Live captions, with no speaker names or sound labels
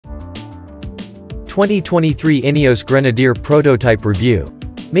2023 Ineos Grenadier Prototype Review.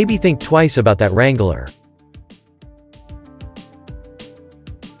 Maybe think twice about that Wrangler.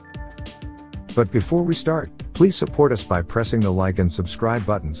 But before we start, please support us by pressing the like and subscribe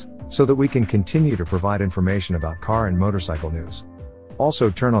buttons, so that we can continue to provide information about car and motorcycle news. Also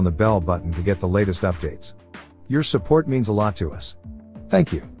turn on the bell button to get the latest updates. Your support means a lot to us.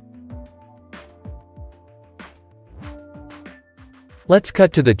 Thank you. Let's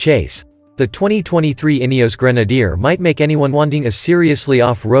cut to the chase. The 2023 Ineos Grenadier might make anyone wanting a seriously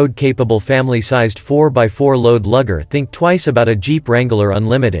off-road capable family-sized 4x4 load lugger think twice about a Jeep Wrangler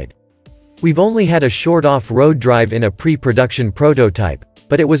Unlimited. We've only had a short off-road drive in a pre-production prototype,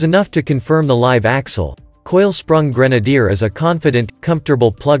 but it was enough to confirm the live axle, coil-sprung Grenadier as a confident,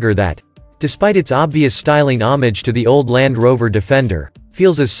 comfortable plugger that, despite its obvious styling homage to the old Land Rover Defender,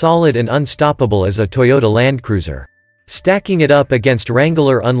 feels as solid and unstoppable as a Toyota Land Cruiser. Stacking it up against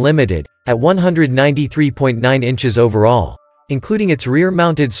Wrangler Unlimited, at 193.9 inches overall, including its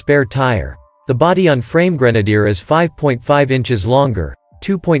rear-mounted spare tire, the body-on-frame Grenadier is 5.5 inches longer,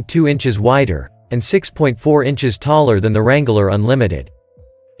 2.2 inches wider, and 6.4 inches taller than the Wrangler Unlimited.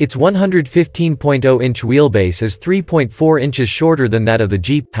 Its 115.0-inch wheelbase is 3.4 inches shorter than that of the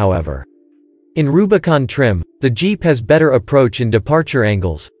Jeep, however. In Rubicon trim, the Jeep has better approach and departure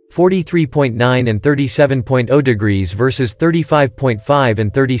angles, 43.9 and 37.0 degrees versus 35.5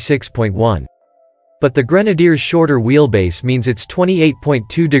 and 36.1. But the Grenadier's shorter wheelbase means its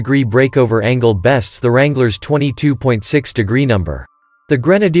 28.2-degree breakover angle bests the Wrangler's 22.6-degree number. The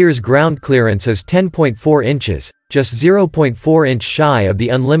Grenadier's ground clearance is 10.4 inches, just 0.4 inch shy of the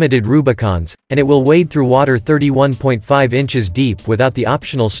Unlimited Rubicons, and it will wade through water 31.5 inches deep without the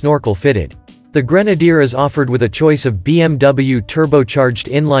optional snorkel fitted. The Grenadier is offered with a choice of BMW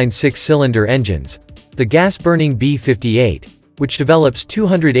turbocharged inline 6-cylinder engines, the gas-burning B58, which develops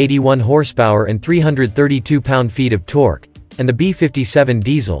 281 horsepower and 332 pound-feet of torque, and the B57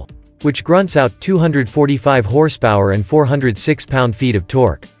 diesel, which grunts out 245 horsepower and 406 pound-feet of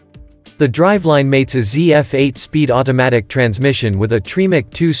torque. The driveline mates a ZF 8-speed automatic transmission with a Tremec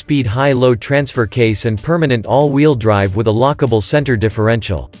 2-speed high-low transfer case and permanent all-wheel drive with a lockable center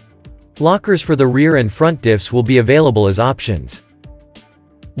differential. Lockers for the rear and front diffs will be available as options.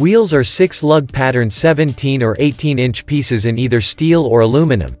 Wheels are 6 lug pattern 17 or 18-inch pieces in either steel or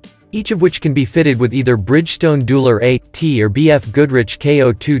aluminum, each of which can be fitted with either Bridgestone Dueler A, T or BF Goodrich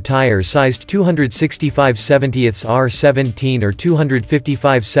KO2 tires sized 265/70ths R17 or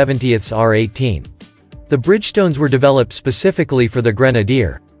 255/70ths R18. The Bridgestones were developed specifically for the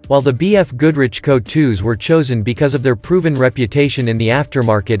Grenadier, while the BF Goodrich KO2s were chosen because of their proven reputation in the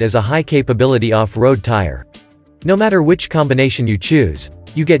aftermarket as a high-capability off-road tire. No matter which combination you choose,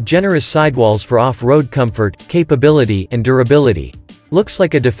 you get generous sidewalls for off-road comfort, capability, and durability. Looks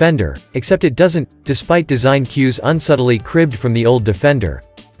like a Defender, except it doesn't, despite design cues unsubtly cribbed from the old Defender.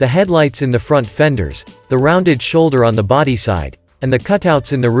 The headlights in the front fenders, the rounded shoulder on the body side, and the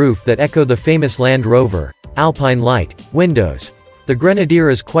cutouts in the roof that echo the famous Land Rover, Alpine Light, windows. The Grenadier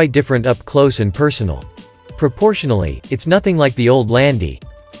is quite different up close and personal. Proportionally, it's nothing like the old Landy.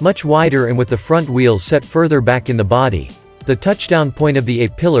 Much wider and with the front wheels set further back in the body. The touchdown point of the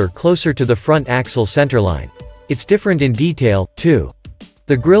A-pillar closer to the front axle centerline. It's different in detail, too.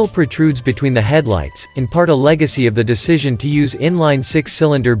 The grille protrudes between the headlights, in part a legacy of the decision to use inline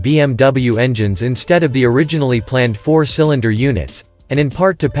 6-cylinder BMW engines instead of the originally planned 4-cylinder units, and in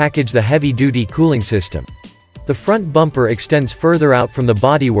part to package the heavy-duty cooling system. The front bumper extends further out from the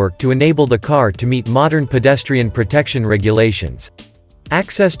bodywork to enable the car to meet modern pedestrian protection regulations.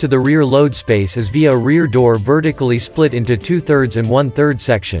 Access to the rear load space is via a rear door vertically split into 2/3 and 1/3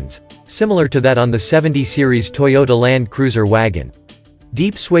 sections, similar to that on the 70 series Toyota Land Cruiser wagon.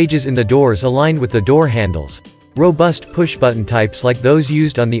 Deep swages in the doors aligned with the door handles. Robust push-button types like those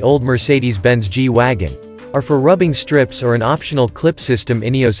used on the old Mercedes-Benz G-Wagon are for rubbing strips or an optional clip system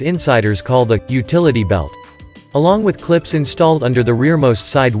Ineos insiders call the utility belt. Along with clips installed under the rearmost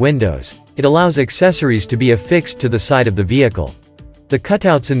side windows, it allows accessories to be affixed to the side of the vehicle. The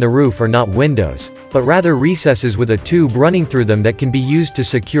cutouts in the roof are not windows, but rather recesses with a tube running through them that can be used to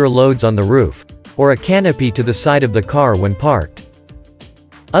secure loads on the roof, or a canopy to the side of the car when parked.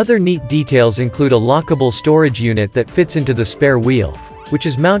 Other neat details include a lockable storage unit that fits into the spare wheel, which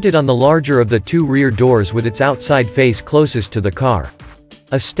is mounted on the larger of the 2 rear doors with its outside face closest to the car.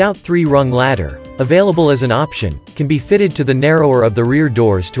 A stout 3-rung ladder, available as an option, can be fitted to the narrower of the rear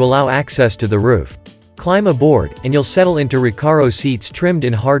doors to allow access to the roof. Climb aboard, and you'll settle into Recaro seats trimmed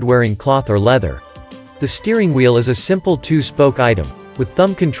in hard-wearing cloth or leather. The steering wheel is a simple 2-spoke item, with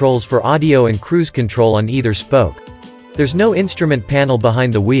thumb controls for audio and cruise control on either spoke. There's no instrument panel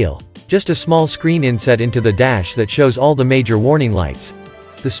behind the wheel, just a small screen inset into the dash that shows all the major warning lights.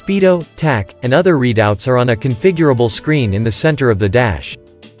 The speedo, tach, and other readouts are on a configurable screen in the center of the dash.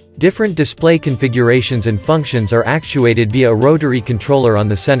 Different display configurations and functions are actuated via a rotary controller on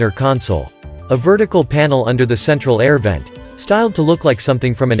the center console. A vertical panel under the central air vent, styled to look like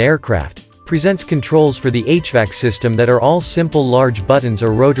something from an aircraft, presents controls for the HVAC system that are all simple large buttons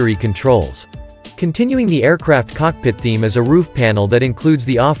or rotary controls. Continuing the aircraft cockpit theme is a roof panel that includes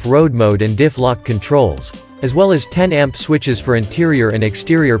the off-road mode and diff lock controls, as well as 10-amp switches for interior and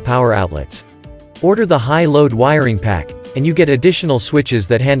exterior power outlets. Order the high-load wiring pack, and you get additional switches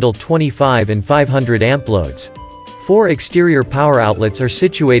that handle 25 and 500 amp loads. 4 exterior power outlets are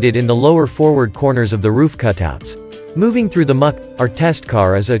situated in the lower forward corners of the roof cutouts. Moving through the muck, our test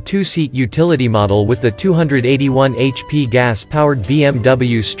car is a 2-seat utility model with the 281 HP gas-powered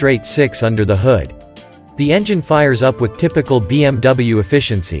BMW Straight 6 under the hood. The engine fires up with typical BMW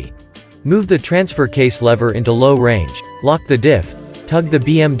efficiency. Move the transfer case lever into low range, lock the diff, tug the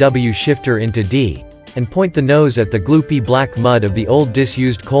BMW shifter into D, and point the nose at the gloopy black mud of the old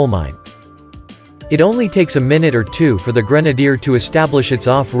disused coal mine. It only takes a minute or two for the Grenadier to establish its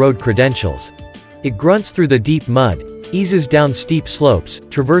off-road credentials. It grunts through the deep mud, eases down steep slopes,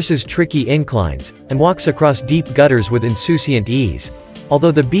 traverses tricky inclines, and walks across deep gutters with insouciant ease.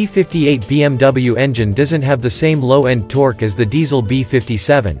 Although the B58 BMW engine doesn't have the same low-end torque as the diesel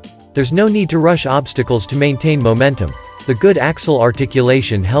B57, there's no need to rush obstacles to maintain momentum. The good axle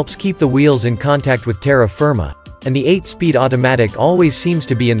articulation helps keep the wheels in contact with terra firma, and the 8-speed automatic always seems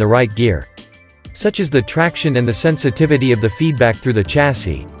to be in the right gear. Such as the traction and the sensitivity of the feedback through the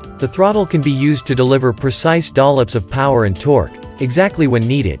chassis, the throttle can be used to deliver precise dollops of power and torque, exactly when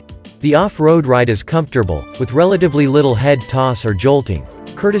needed. The off-road ride is comfortable, with relatively little head toss or jolting,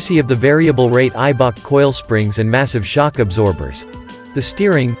 courtesy of the variable rate Eibach coil springs and massive shock absorbers. The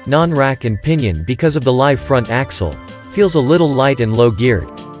steering, non-rack and pinion because of the live front axle, feels a little light and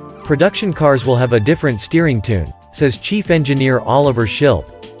low-geared. Production cars will have a different steering tune, says Chief Engineer Oliver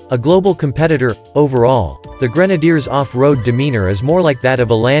Schilp. A global competitor, overall, the Grenadier's off-road demeanor is more like that of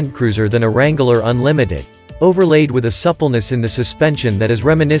a Land Cruiser than a Wrangler Unlimited, overlaid with a suppleness in the suspension that is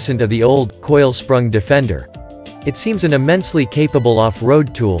reminiscent of the old, coil-sprung Defender. It seems an immensely capable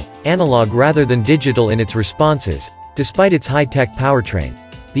off-road tool, analog rather than digital in its responses, despite its high-tech powertrain.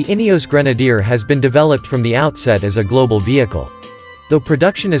 The Ineos Grenadier has been developed from the outset as a global vehicle. Though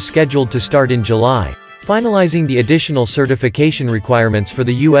production is scheduled to start in July, finalizing the additional certification requirements for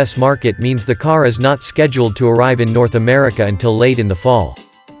the US market means the car is not scheduled to arrive in North America until late in the fall.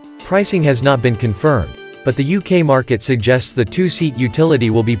 Pricing has not been confirmed, but the UK market suggests the 2-seat utility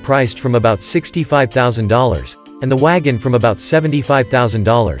will be priced from about $65,000, and the wagon from about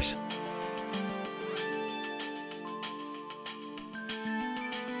 $75,000.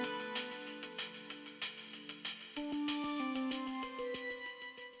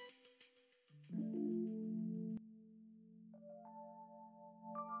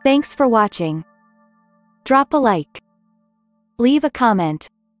 Thanks for watching. Drop a like, leave a comment,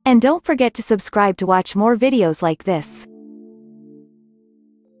 and don't forget to subscribe to watch more videos like this.